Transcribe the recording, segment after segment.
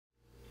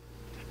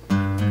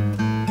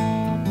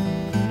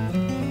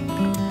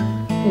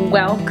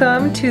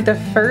Welcome to the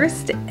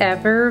first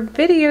ever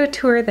video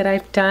tour that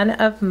I've done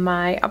of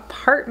my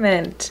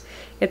apartment.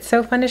 It's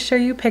so fun to show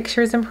you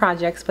pictures and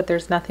projects, but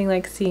there's nothing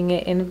like seeing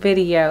it in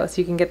video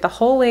so you can get the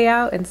whole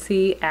layout and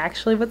see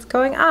actually what's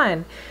going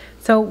on.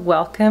 So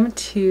welcome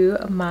to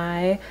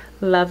my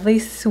lovely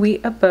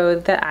sweet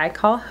abode that I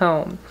call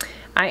home.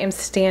 I am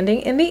standing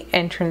in the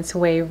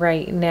entranceway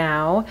right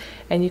now,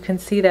 and you can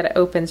see that it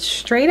opens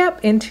straight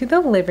up into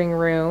the living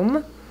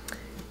room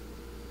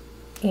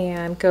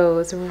and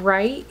goes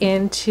right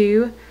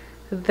into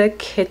the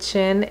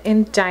kitchen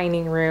and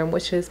dining room,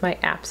 which is my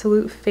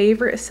absolute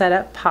favorite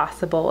setup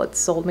possible. It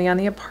sold me on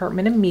the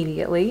apartment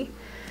immediately.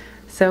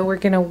 So we're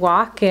gonna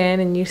walk in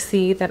and you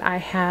see that I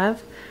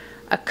have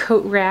a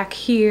coat rack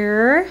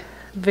here,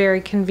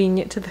 very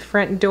convenient to the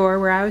front door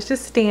where I was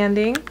just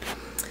standing.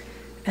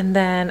 And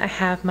then I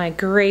have my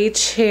gray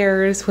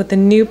chairs with the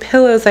new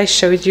pillows I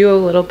showed you a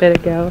little bit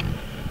ago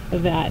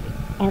that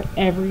are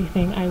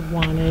everything I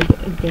wanted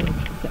this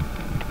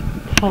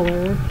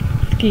color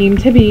scheme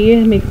to be.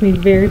 It makes me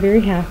very,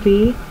 very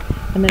happy.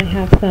 And then I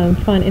have some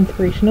fun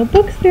inspirational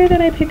books there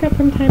that I pick up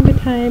from time to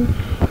time,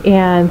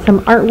 and some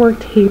artwork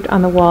taped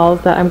on the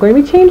walls that I'm going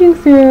to be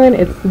changing soon.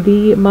 It's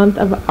the month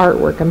of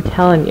artwork, I'm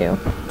telling you.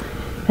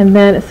 And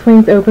then it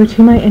swings over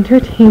to my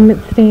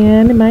entertainment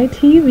stand, my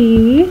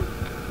TV.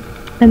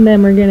 And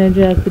then we're gonna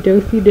just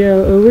do-si-do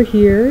over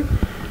here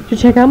to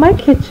check out my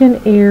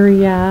kitchen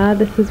area.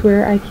 This is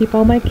where I keep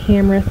all my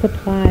camera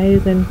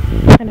supplies and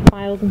kind of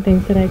files and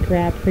things that I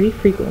grab pretty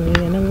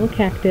frequently, and a little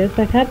cactus.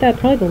 I've had that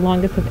probably the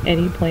longest of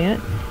any plant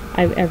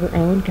I've ever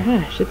owned.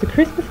 Gosh, it's a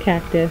Christmas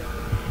cactus.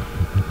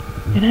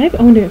 And I've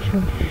owned it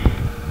for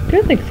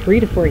good like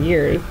 3 to 4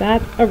 years.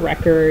 That's a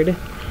record.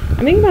 I'm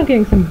thinking about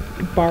getting some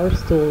bar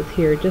stools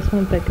here, just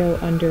ones that go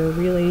under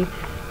really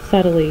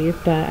subtly,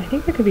 but I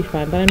think that could be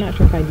fun, but I'm not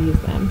sure if I'd use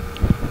them.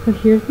 So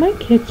here's my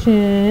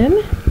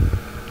kitchen.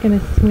 Gonna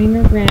swing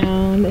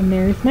around, and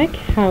there's my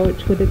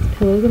couch with its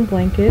pillows and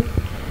blankets.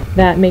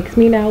 That makes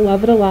me now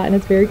love it a lot, and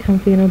it's very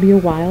comfy, and it'll be a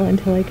while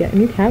until I get a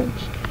new couch.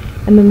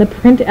 And then the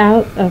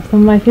printouts of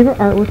some of my favorite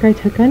artwork I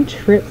took on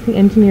trips, the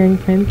engineering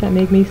prints that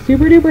make me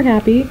super duper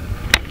happy.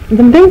 And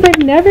some things I've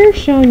never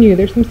shown you.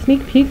 There's some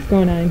sneak peeks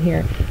going on in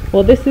here.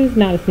 Well, this is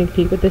not a sneak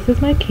peek, but this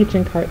is my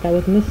kitchen cart that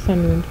was in the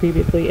sunroom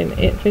previously, and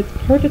it fits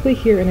perfectly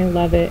here, and I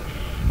love it.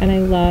 And I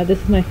love, this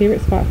is my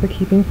favorite spot for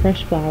keeping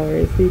fresh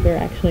flowers. These are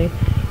actually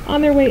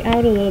on their way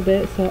out a little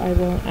bit, so I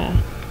won't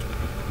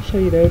show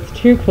you those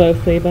too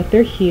closely, but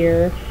they're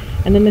here.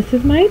 And then this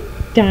is my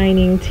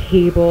dining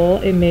table.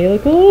 It may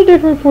look a little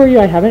different for you.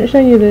 I haven't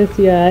shown you this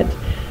yet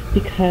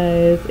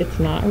because it's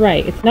not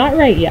right. It's not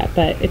right yet,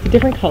 but it's a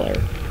different color.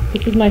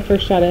 This is my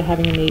first shot at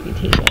having a navy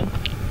table.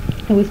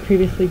 It was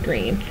previously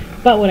green.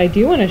 But what I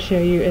do want to show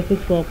you is this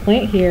little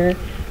plant here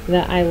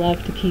that I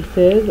love to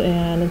pieces,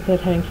 and instead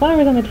of having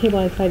flowers on the table,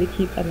 I decided to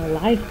keep an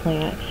alive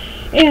plant.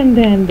 And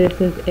then this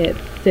is its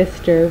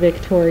sister,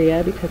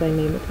 Victoria, because I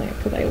named the plant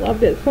because I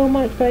loved it so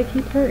much, but I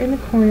keep her in the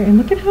corner. And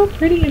look at how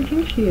pretty and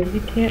pink she is.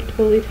 You can't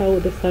totally tell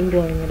with the sun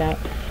blowing it out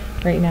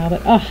right now,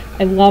 but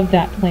I love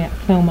that plant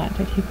so much.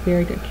 I take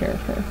very good care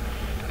of her.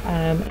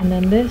 And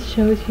then this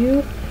shows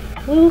you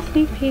a little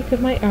sneak peek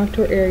of my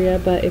outdoor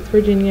area, but it's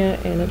Virginia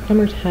and it's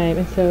summertime,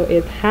 and so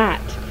it's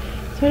hot.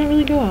 So I don't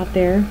really go out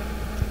there.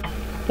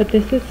 But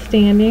this is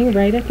standing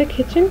right at the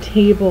kitchen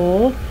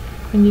table.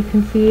 And you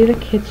can see the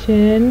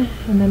kitchen,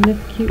 and then this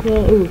cute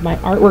little, my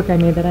artwork I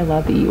made that I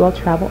love, the Eat Well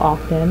Travel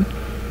Often.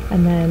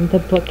 And then the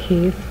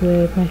bookcase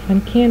with my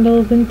fun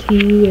candles and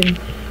tea and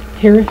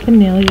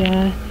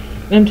paraphernalia.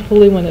 And I'm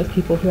totally one of those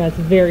people who has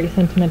very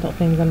sentimental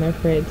things on their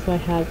fridge. So I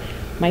have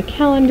my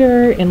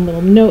calendar and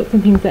little notes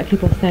and things that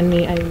people send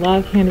me. I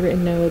love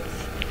handwritten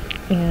notes,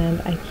 and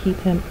I keep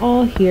them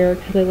all here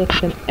because I look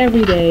at them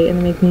every day, and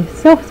they make me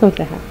so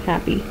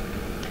happy.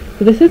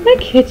 So this is my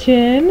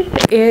kitchen.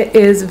 It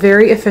is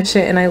very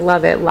efficient and I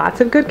love it.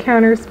 Lots of good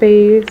counter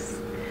space.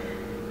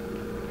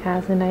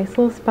 Has a nice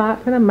little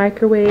spot for the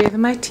microwave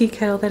and my tea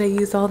kettle that I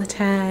use all the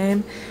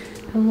time.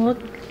 A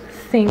little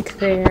sink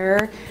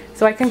there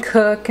so I can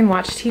cook and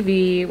watch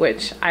TV,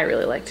 which I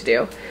really like to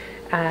do.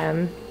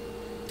 And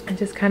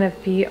just kind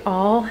of be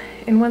all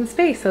in one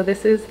space. So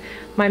this is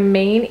my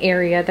main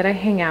area that I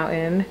hang out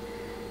in.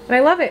 And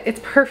I love it.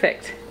 It's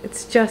perfect.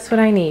 It's just what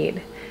I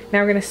need. Now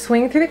we're going to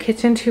swing through the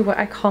kitchen to what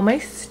I call my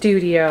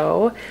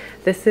studio.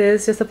 This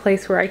is just a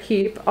place where I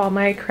keep all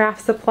my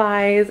craft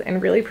supplies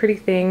and really pretty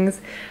things.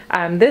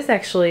 This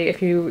actually,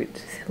 if you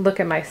look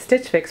at my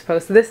Stitch Fix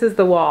post, this is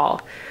the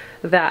wall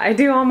that I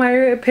do all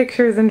my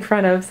pictures in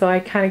front of, so I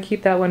kind of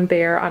keep that one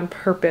bare on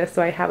purpose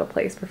so I have a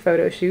place for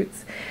photo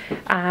shoots.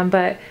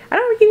 But I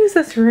don't use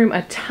this room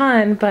a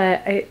ton,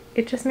 but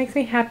it just makes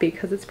me happy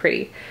because it's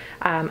pretty.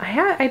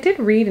 I did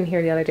read in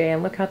here the other day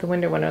and look out the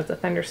window when it was a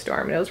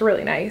thunderstorm, and it was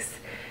really nice.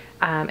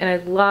 And I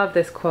love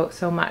this quote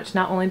so much.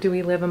 Not only do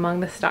we live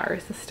among the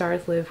stars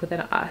live within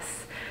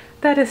us.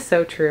 That is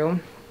so true.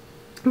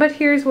 But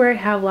here's where I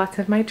have lots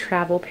of my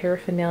travel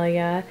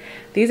paraphernalia.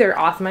 These are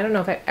awesome. I don't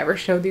know if I've ever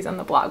showed these on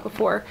the blog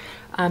before,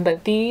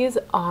 but these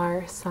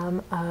are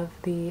some of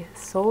the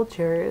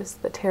soldiers,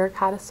 the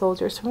terracotta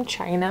soldiers from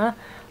China.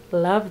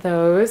 Love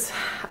those.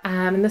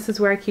 And this is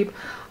where I keep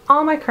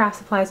all my craft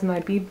supplies and my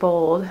Be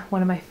Bold,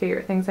 one of my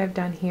favorite things I've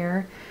done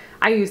here.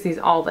 I use these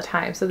all the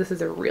time, so this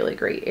is a really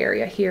great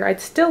area here.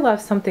 I'd still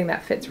love something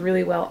that fits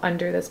really well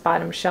under this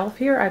bottom shelf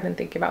here. I've been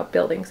thinking about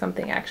building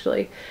something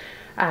actually,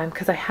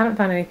 because I haven't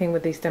found anything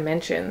with these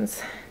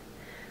dimensions.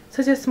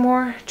 So just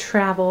more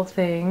travel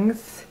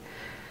things.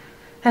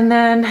 And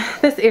then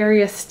this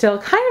area is still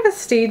kind of a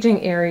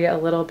staging area a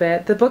little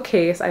bit. The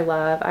bookcase I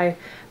love. I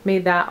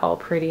made that all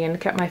pretty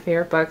and kept my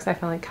favorite books. I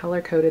finally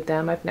color coded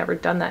them. I've never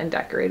done that in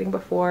decorating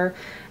before.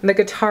 And the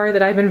guitar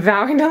that I've been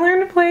vowing to learn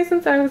to play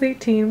since I was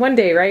 18. One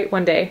day, right?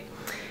 One day.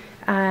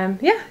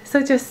 Yeah,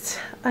 so just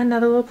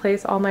another little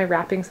place. All my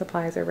wrapping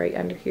supplies are right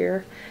under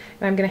here.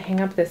 And I'm gonna hang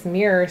up this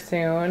mirror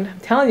soon. I'm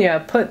telling you,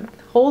 put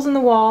holes in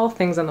the wall,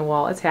 things on the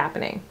wall. It's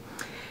happening.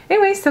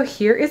 Anyway, so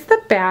here is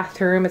the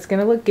bathroom. It's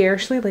gonna look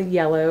garishly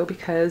yellow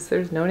because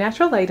there's no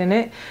natural light in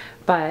it,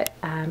 but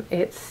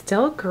it's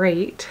still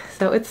great.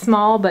 So it's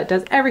small, but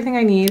does everything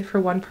I need for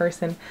one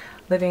person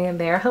living in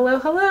there. Hello,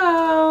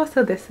 hello.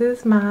 So this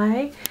is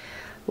my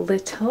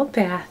little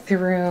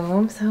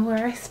bathroom. So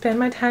where I spend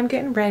my time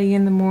getting ready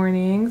in the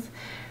mornings.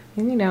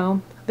 And you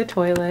know, the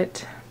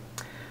toilet,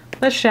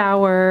 the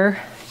shower,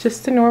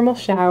 just a normal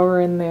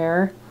shower in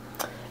there.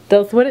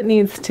 Does what it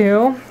needs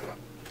to.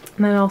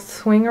 And then I'll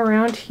swing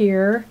around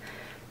here,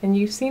 and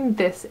you've seen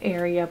this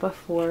area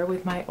before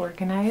with my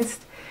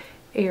organized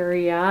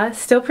area.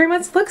 Still pretty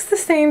much looks the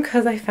same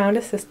because I found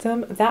a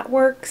system that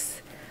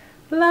works.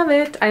 Love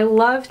it. I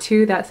love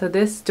too that, so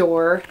this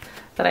door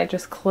that I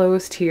just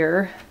closed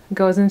here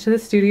goes into the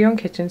studio and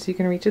kitchen, so you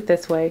can reach it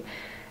this way.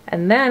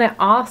 And then it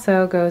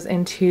also goes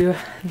into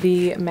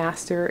the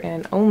master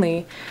and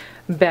only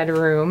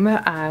bedroom,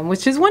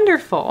 which is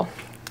wonderful.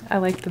 I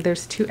like that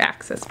there's 2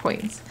 access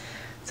points.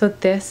 So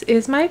this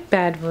is my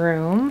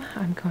bedroom.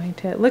 I'm going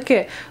to look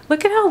at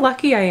how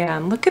lucky I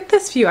am. Look at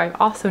this view. I've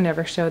also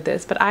never showed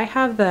this, but I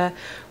have the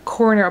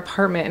corner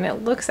apartment and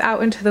it looks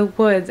out into the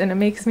woods and it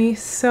makes me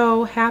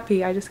so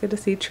happy. I just get to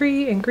see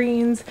tree and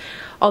greens.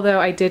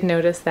 Although I did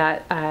notice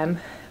that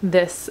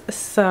this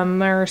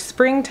summer,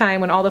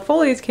 springtime, when all the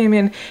foliage came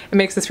in, it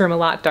makes this room a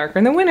lot darker.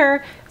 In the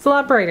winter, it's a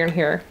lot brighter in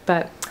here,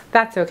 but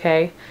that's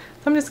okay.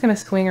 So I'm just gonna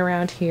swing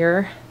around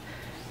here,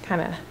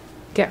 kind of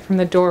get from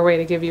the doorway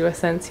to give you a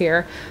sense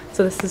here.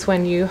 So this is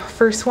when you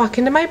first walk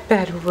into my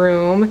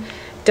bedroom.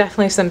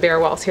 Definitely some bare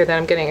walls here that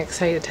I'm getting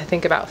excited to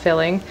think about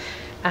filling.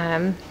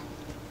 And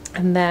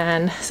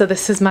then, so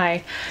this is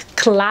my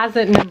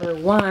closet number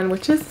 1,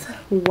 which is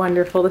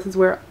wonderful. This is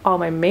where all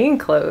my main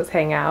clothes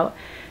hang out.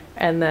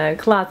 And then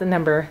closet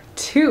number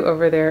 2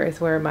 over there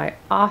is where my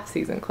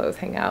off-season clothes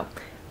hang out.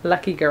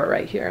 Lucky girl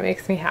right here, it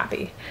makes me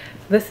happy.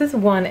 This is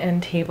one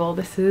end table.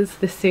 This is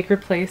the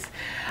sacred place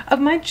of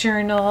my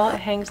journal. It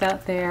hangs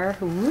out there.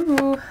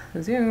 Ooh,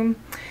 zoom.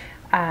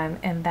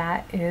 And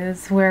that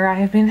is where I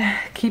have been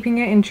keeping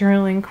it and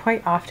journaling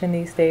quite often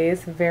these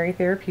days. Very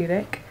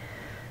therapeutic.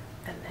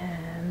 And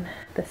then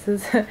this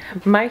is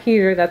my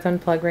heater that's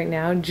unplugged right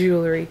now,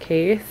 jewelry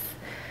case.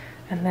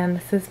 And then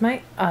this is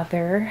my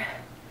other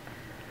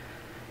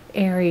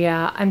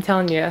area. I'm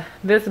telling you,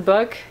 this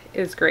book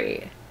is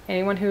great.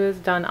 Anyone who has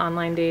done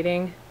online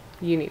dating,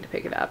 you need to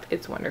pick it up.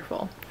 It's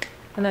wonderful.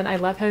 And then I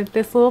love how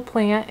this little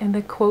plant and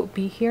the quote,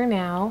 "Be here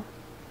now."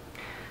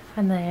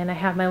 And then I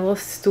have my little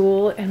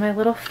stool and my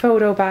little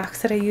photo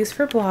box that I use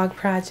for blog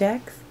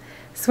projects.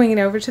 Swinging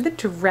over to the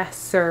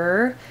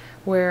dresser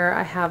where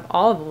I have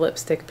all of the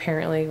lipstick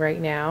apparently right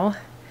now.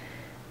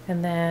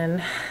 And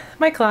then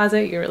my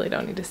closet, you really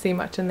don't need to see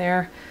much in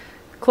there.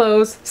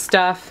 Clothes,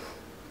 stuff,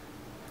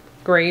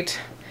 great.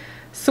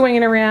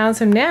 Swinging around.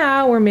 So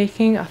now we're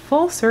making a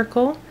full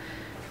circle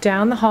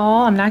down the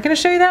hall. I'm not going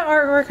to show you that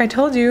artwork. I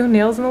told you,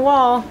 nails in the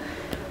wall.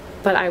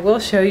 But I will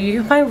show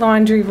you my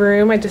laundry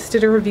room. I just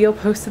did a reveal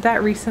post of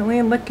that recently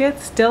and look,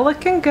 it's still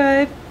looking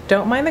good.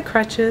 Don't mind the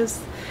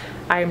crutches.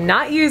 I'm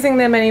not using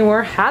them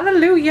anymore.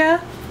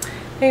 Hallelujah.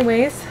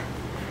 Anyways,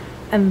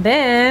 and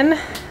then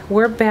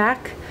we're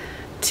back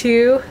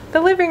to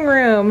the living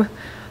room.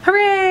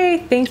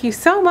 Hooray! Thank you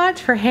so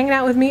much for hanging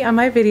out with me on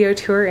my video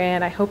tour,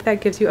 and I hope that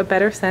gives you a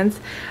better sense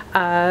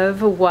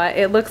of what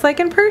it looks like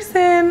in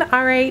person.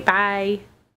 All right, bye.